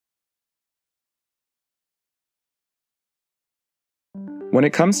When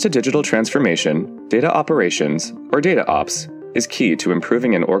it comes to digital transformation, data operations, or DataOps, is key to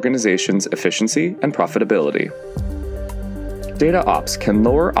improving an organization's efficiency and profitability. DataOps can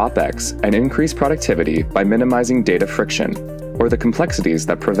lower OpEx and increase productivity by minimizing data friction, or the complexities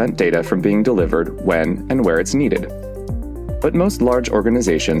that prevent data from being delivered when and where it's needed. But most large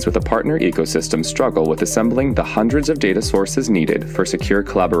organizations with a partner ecosystem struggle with assembling the hundreds of data sources needed for secure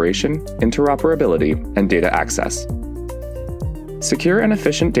collaboration, interoperability, and data access. Secure and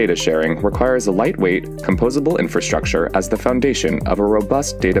efficient data sharing requires a lightweight, composable infrastructure as the foundation of a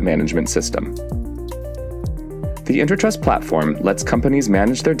robust data management system. The Intertrust Platform lets companies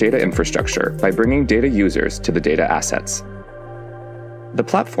manage their data infrastructure by bringing data users to the data assets. The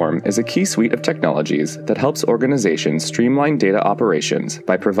platform is a key suite of technologies that helps organizations streamline data operations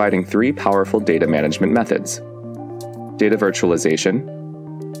by providing three powerful data management methods: data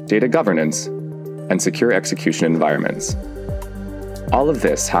virtualization, data governance, and secure execution environments. All of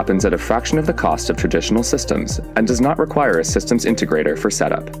this happens at a fraction of the cost of traditional systems and does not require a systems integrator for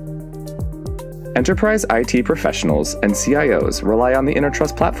setup. Enterprise IT professionals and CIOs rely on the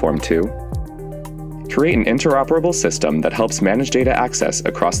Intertrust Platform to create an interoperable system that helps manage data access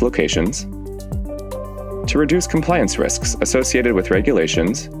across locations, to reduce compliance risks associated with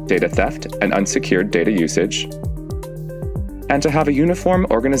regulations, data theft, and unsecured data usage, and to have a uniform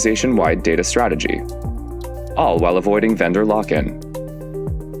organization-wide data strategy, all while avoiding vendor lock-in.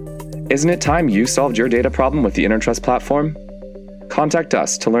 Isn't it time you solved your data problem with the Intertrust Platform? Contact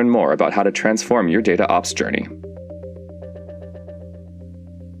us to learn more about how to transform your DataOps journey.